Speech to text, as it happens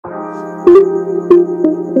I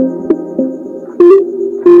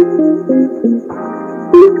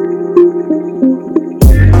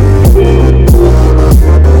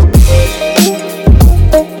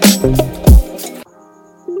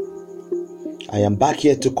am back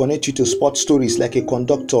here to connect you to sports stories like a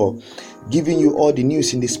conductor, giving you all the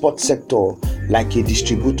news in the sports sector like a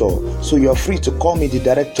distributor. So you're free to call me the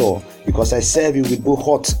director because I serve you with both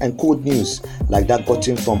hot and cold news like that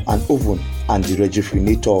gotten from an oven and the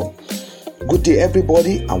refrigerator. Good day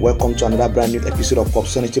everybody and welcome to another brand new episode of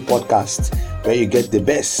Popsonity Podcast, where you get the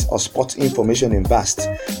best of sports information in vast,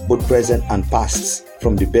 both present and past,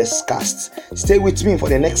 from the best casts. Stay with me for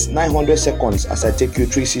the next 900 seconds as I take you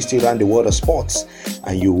 360 around the world of sports,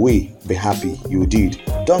 and you will be happy you did.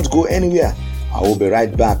 Don't go anywhere. I will be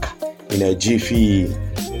right back in a jiffy.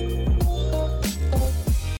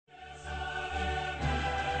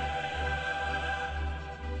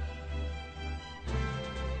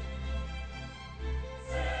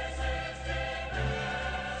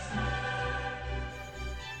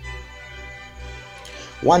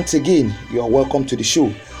 Once again, you are welcome to the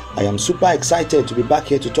show. I am super excited to be back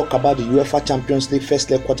here to talk about the UEFA Champions League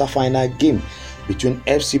first leg quarter-final game between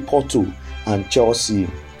FC Porto and Chelsea.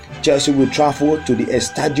 Chelsea will travel to the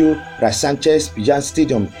Estadio Rui Sanchez-Pizjuan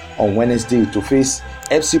Stadium on Wednesday to face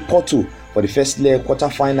FC Porto for the first leg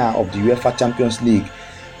quarter-final of the UEFA Champions League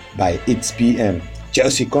by 8 p.m.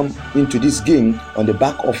 Chelsea come into this game on the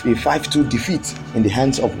back of a 5-2 defeat in the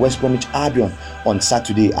hands of West Bromwich Albion on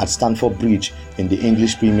Saturday at Stamford Bridge in the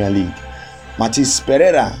English Premier League. Mathis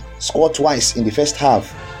Pereira scored twice in the first half.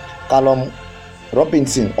 Callum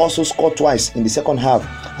Robinson also scored twice in the second half,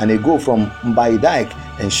 and a goal from Mbaye Diagne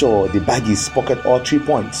ensured the Baggies pocket all 3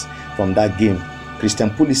 points from that game.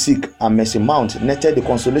 Christian Pulisic and Mason Mount netted the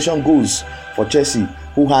consolation goals for Chelsea,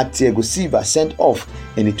 who had Thiago Silva sent off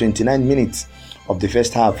in the 29 minutes of the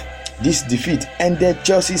first half. This defeat ended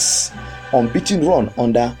Chelsea's unbeaten run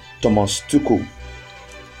under Thomas Tuchel.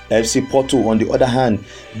 FC Porto, on the other hand,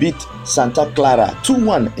 beat Santa Clara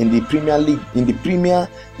 2-1 in the Premier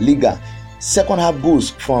Liga. Second half goals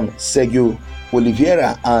from Sergio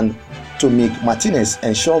Oliveira and Tomic Martinez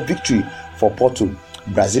ensure victory for Porto.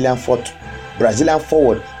 Brazilian forward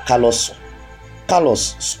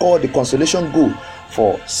Carlos scored the consolation goal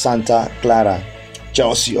for Santa Clara.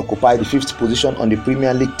 Chelsea occupied the 5th position on the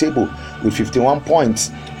Premier League table with 51 points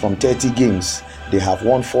from 30 games. They have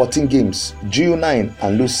won 14 games, drew 9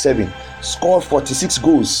 and lost 7, scored 46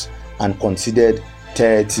 goals and conceded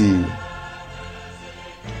 30.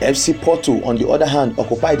 FC Porto, on the other hand,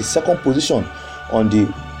 occupied the 2nd position on the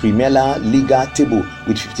Primeira Liga table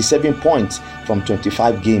with 57 points from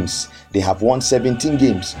 25 games. They have won 17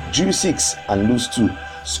 games, drew 6 and lost 2,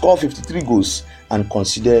 scored 53 goals and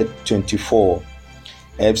conceded 24.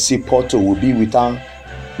 FC Porto will be without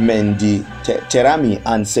Mendy Terami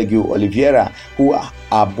and Sergio Oliveira, who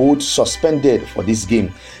are both suspended for this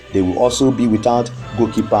game. They will also be without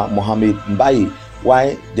goalkeeper Mohamed Mbaye,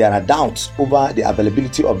 while there are doubts over the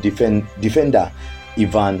availability of defender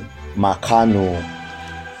Ivan Marcano.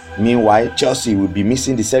 Meanwhile, Chelsea will be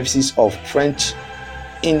missing the services of French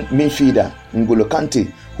midfielder N'Golo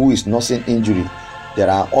Kante, who is nursing injury.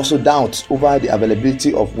 There are also doubts over the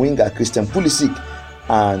availability of winger Christian Pulisic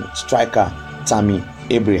and striker Tammy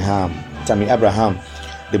Abraham.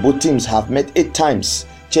 The both teams have met 8 times.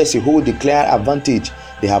 Chelsea hold the clear advantage.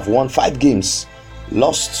 They have won 5 games,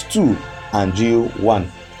 lost 2 and drew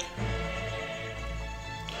 1.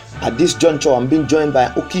 At this juncture, I'm being joined by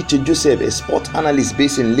Okiche Joseph, a sport analyst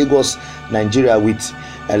based in Lagos, Nigeria, with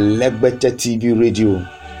Legbete TV Radio.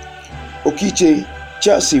 Okiche,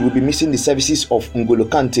 Chelsea will be missing the services of N'Golo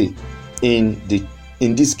Kante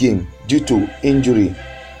in this game due to injury.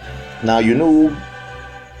 Now, you know,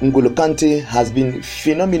 N'Golo Kante has been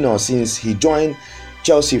phenomenal since he joined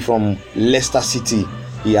Chelsea from Leicester City.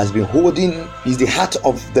 He has been he's the heart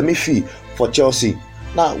of the midfield for Chelsea.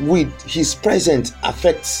 Now, will his presence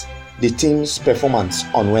affect the team's performance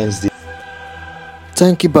on Wednesday?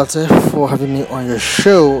 Thank you, Bate, for having me on your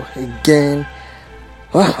show again.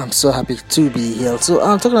 Well, I'm so happy to be here. So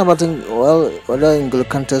I'm talking about whether N'Golo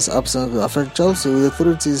Kante's absence will affect Chelsea. With the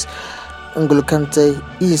authorities, N'Golo Kante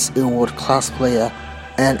is a world-class player,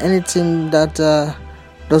 and any team that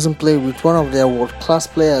doesn't play with one of their world-class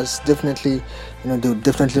players, definitely, they'll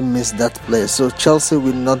definitely miss that player. So Chelsea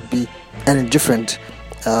will not be any different.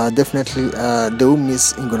 Definitely, they will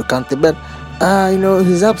miss N'Golo Kante, but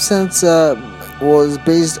his absence was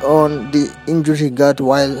based on the injury he got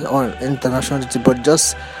while on international duty. But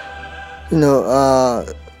just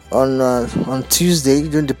on Tuesday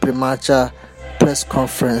during the pre-match press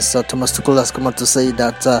conference, Thomas Tuchel has come out to say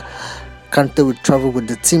that Kante will travel with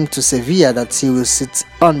the team to Sevilla, that he will sit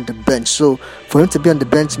on the bench. So for him to be on the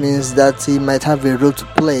bench means that he might have a role to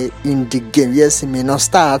play in the game. Yes, he may not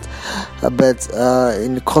start, but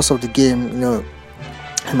in the course of the game,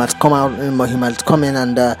 he might come out. He might come in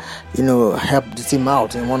and help the team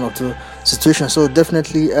out in one or two situations. So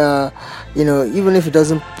definitely, even if he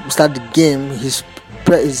doesn't start the game, his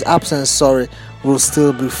absence, will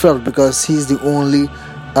still be felt, because he's the only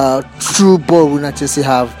true ball winner Chelsea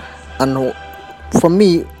have, and for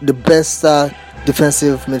me, the best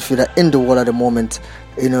defensive midfielder in the world at the moment.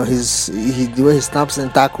 The way he snaps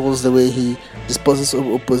and tackles, the way he disposes of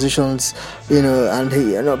oppositions,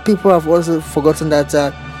 and people have also forgotten that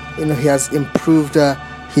he has improved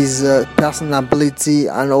his passing ability,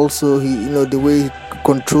 and also the way he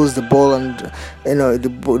controls the ball, and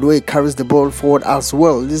the way he carries the ball forward as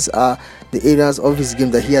well. These are the areas of his game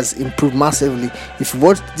that he has improved massively. If you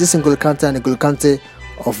watch this N'Golo Kante and N'Golo Kante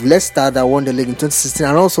of Leicester that won the league in 2016,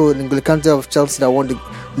 and also N'Golo Kante of Chelsea that won the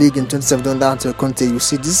league in 2017 under Antonio Conte, you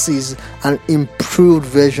see this is an improved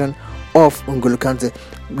version of N'Golo Kante.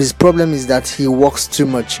 His problem is that he walks too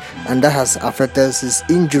much, and that has affected his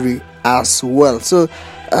injury as well. So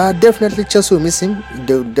definitely Chelsea will miss him.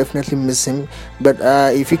 They'll definitely miss him. But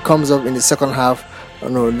if he comes up in the second half,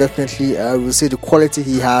 definitely we'll see the quality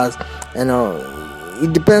he has.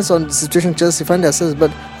 It depends on the situation Chelsea find themselves,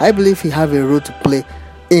 but I believe he have a role to play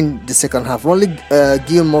in the second half. Only Billy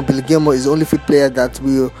Gilmour is the only fit player that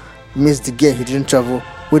will miss the game. He didn't travel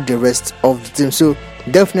with the rest of the team. So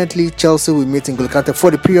definitely Chelsea will meet N'Golo Kante. For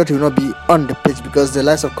the period, he will not be on the pitch, because the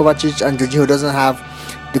likes of Kovacic and Jorginho doesn't have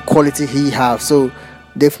the quality he has. So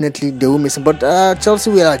definitely they will miss him. But Chelsea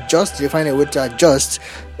will adjust. They find a way to adjust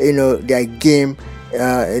their game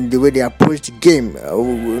and the way they approach the game.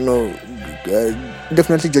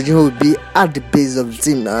 Definitely Jorginho will be at the base of the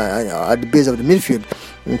team, at the base of the midfield,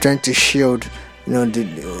 and trying to shield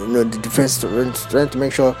the defense, trying to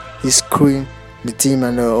make sure he's screwing the team,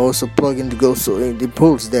 and also plugging the goals, so the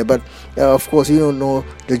holes there. But of course,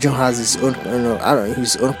 Jorginho has his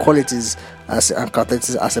own qualities and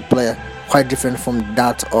characteristics as a player, quite different from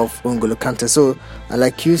that of N'Golo Kante. So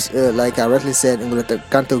like I rightly said, N'Golo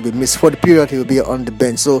Kante will be missed for the period. He will be on the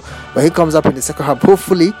bench. So when he comes up in the second half,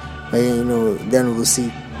 hopefully then we'll see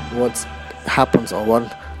what happens, or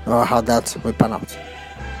how that will pan out.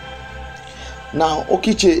 Now,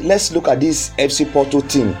 Okiche, let's look at this FC Porto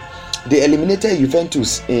team. They eliminated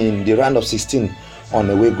Juventus in the round of 16 on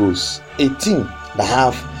away goals. A team that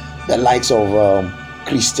have the likes of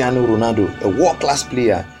Cristiano Ronaldo, a world-class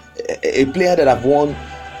player, a player that have won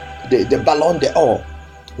the Ballon d'Or.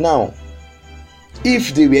 Now,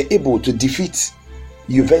 if they were able to defeat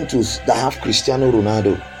Juventus that have Cristiano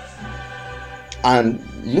Ronaldo, and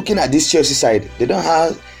looking at this Chelsea side, they don't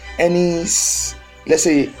have any, let's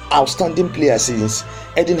say, outstanding players since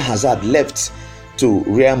Eden Hazard left to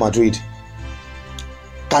Real Madrid.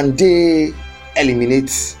 Can they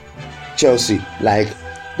eliminate Chelsea like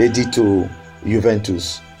they did to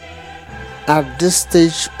Juventus? At this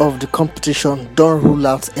stage of the competition, don't rule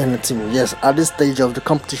out anything. Yes, at this stage of the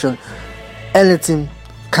competition, anything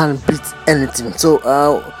can beat anything. So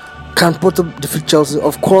can Porto defeat Chelsea?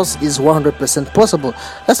 Of course, is 100% possible.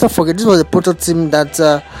 Let's not forget, this was a Porto team that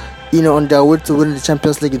on their way to winning the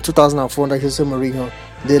Champions League in 2004 under Jose Mourinho,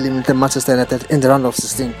 they eliminated Manchester United in the round of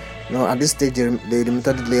 16. At this stage, they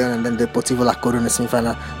eliminated Lyon and then Deportivo La Coruña in the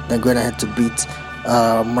semi-final, then going ahead to beat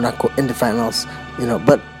Monaco in the finals.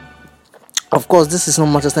 But of course, this is not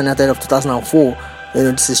Manchester United of 2004.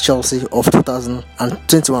 This is Chelsea of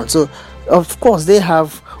 2021. So of course, they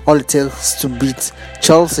have all it takes to beat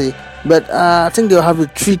Chelsea. But I think they'll have a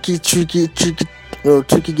tricky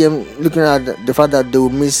game, looking at the fact that they will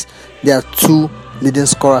miss their two leading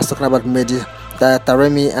scorers, talking about Mehdi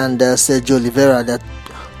Taremi and Sergio Oliveira, their two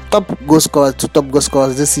top goal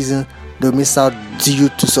scorers this season. They'll miss out due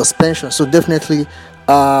to suspension. So definitely, it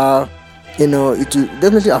will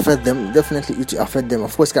definitely affect them.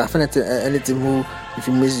 Of course, it can affect any team who, if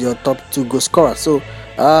you miss your top two goal scorers. So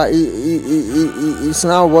it's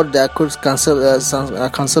now what their coach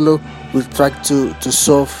Cancelo will try to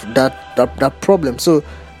solve that problem. So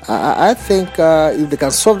I think if they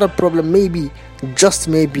can solve that problem, maybe, just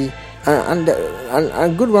maybe, and a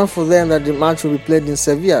good one for them, that the match will be played in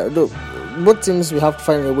Sevilla. Though both teams will have to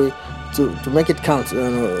find a way to make it count.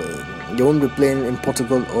 They won't be playing in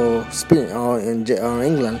Portugal or Spain or in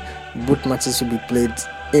England. Both matches will be played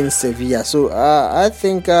in Sevilla. So I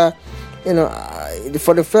think for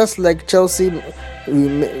the first leg, Chelsea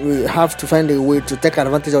we have to find a way to take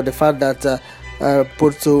advantage of the fact that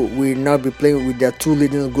Porto will now be playing with their two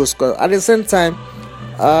leading goal scorers. At the same time,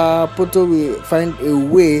 Porto will find a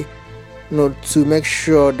way to make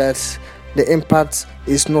sure that the impact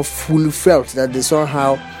is not fully felt, that they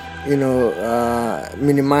somehow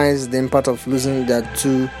minimize the impact of losing their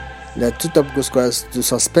two top goal scorers to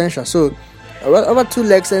suspension. So over 2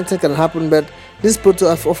 legs anything can happen, but this Porto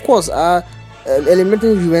of course are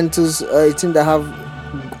eliminating Juventus, a team that have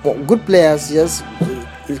good players. Yes,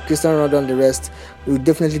 Cristiano Ronaldo and the rest will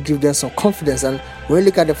definitely give them some confidence. And when you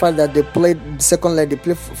look at the fact that they played the second leg, they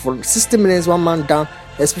played for 60 minutes, one man down,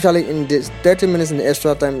 especially in the 30 minutes in the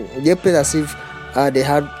extra time, they played as if they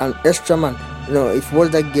had an extra man. If it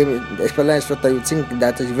was that game, especially extra time, you think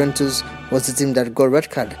that Juventus was the team that got red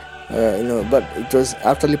card. But it was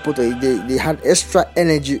after Porto, they had extra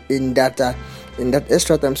energy in that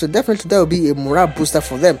extra time. So definitely that will be a morale booster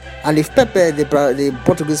for them. And if Pepe, the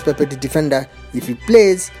Portuguese Pepe, the defender, if he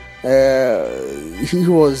plays, he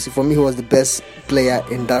was the best player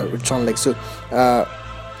in that return leg. So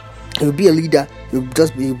he will be a leader. He will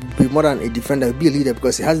just be more than a defender. He will be a leader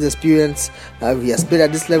because he has the experience. He has played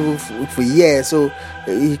at this level for years. So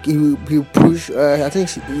he will push. I think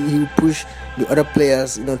he will push the other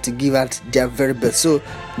players, to give out their very best. So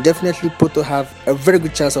definitely Porto have a very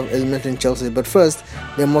good chance of eliminating Chelsea. But first,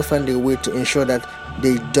 they must find a way to ensure that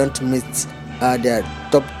they don't miss their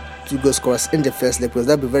top 2 goal scorers in the first leg, because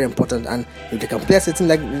that will be very important. And if they can play a team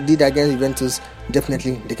like they did against Juventus,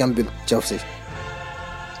 definitely they can beat Chelsea.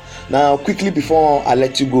 Now, quickly before I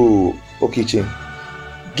let you go, Okichi,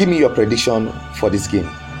 give me your prediction for this game.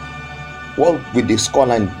 What will the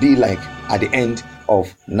scoreline be like at the end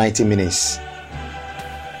of 90 minutes?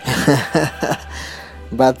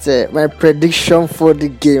 But my prediction for the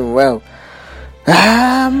game, well,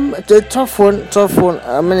 the tough one.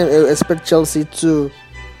 I expect Chelsea to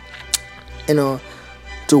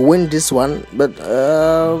win this one, but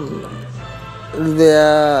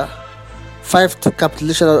their 5-2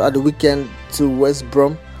 capitulation at the weekend to West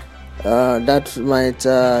Brom, that might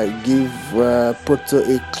give Porto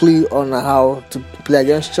a clue on how to play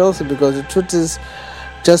against Chelsea, because the truth is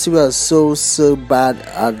Chelsea was so bad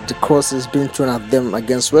at the crosses being thrown at them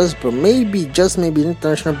against West Brom. Maybe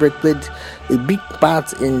international break played a big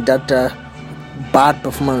part in that bad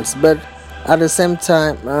performance, but at the same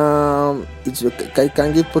time it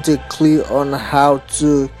can give Porto a clue on how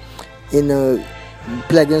to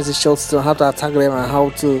play against the Chelsea, how to attack them and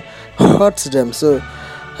how to hurt them. So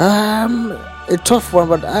a tough one,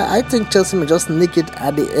 but I think Chelsea may just nick it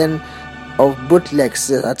at the end of both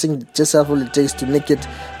legs. I think Chelsea have all it takes to nick it,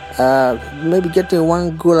 maybe get a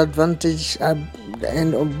 1 goal advantage at the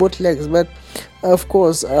end of both legs. But of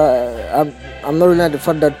course, I'm not looking at the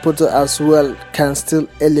fact that Porto as well can still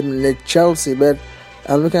eliminate Chelsea, but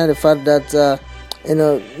I'm looking at the fact that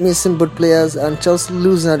missing both players and Chelsea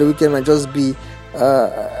losing at the weekend might just be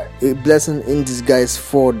a blessing in disguise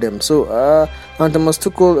for them. So Thomas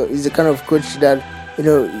Tuchel is the kind of coach that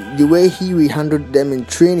the way he will handle them in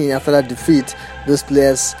training after that defeat, those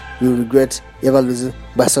players will regret ever losing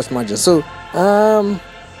by such margin. So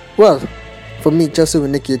well, for me, Chelsea will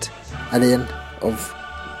nick it at the end of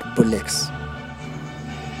both legs.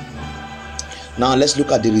 Now let's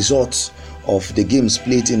look at the results of the games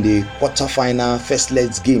played in the quarter-final first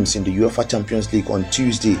leg games in the UEFA Champions League on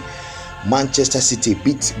Tuesday. Manchester City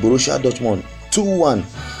beat Borussia Dortmund 2-1.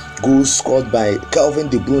 Goals scored by Kevin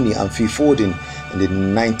De Bruyne and Phil Foden in the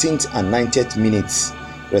 19th and 90th minutes,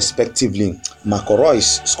 respectively. Marco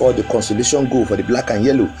Reus scored the consolation goal for the black and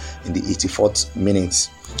yellow in the 84th minute.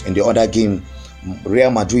 In the other game,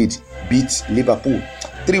 Real Madrid beat Liverpool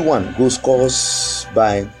 3-1. Goal scores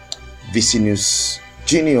by Vinicius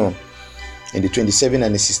Junior in the 27th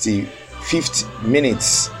and the 65th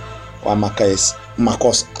minutes, while Marcos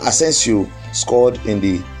Asensio scored in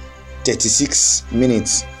the 36th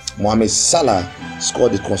minutes. Mohamed Salah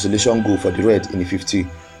scored the consolation goal for the Red in the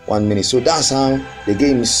 51 minutes. So that's how the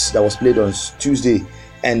games that was played on Tuesday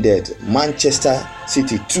ended. Manchester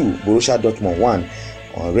City 2, Borussia Dortmund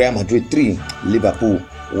 1, Real Madrid 3, Liverpool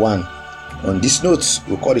 1. On this note,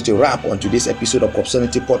 we'll call it a wrap on today's episode of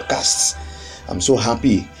Copsanity Podcasts. I'm so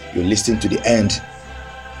happy you're listening to the end.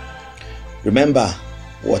 Remember,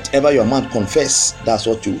 whatever your mouth confess, that's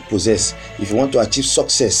what you possess. If you want to achieve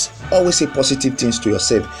success, always say positive things to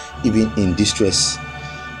yourself, even in distress.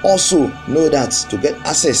 Also, know that to get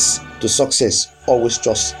access to success, always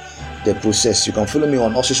trust the process. You can follow me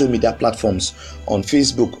on all social media platforms. On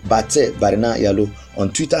Facebook, Bate Barina Yalo.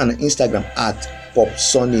 On Twitter and Instagram at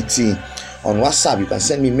PopSonity. On WhatsApp, you can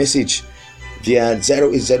send me a message via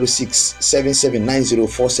 0806 7790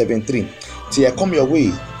 473. Till I come your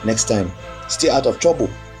way next time. Stay out of trouble.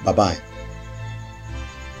 Bye-bye.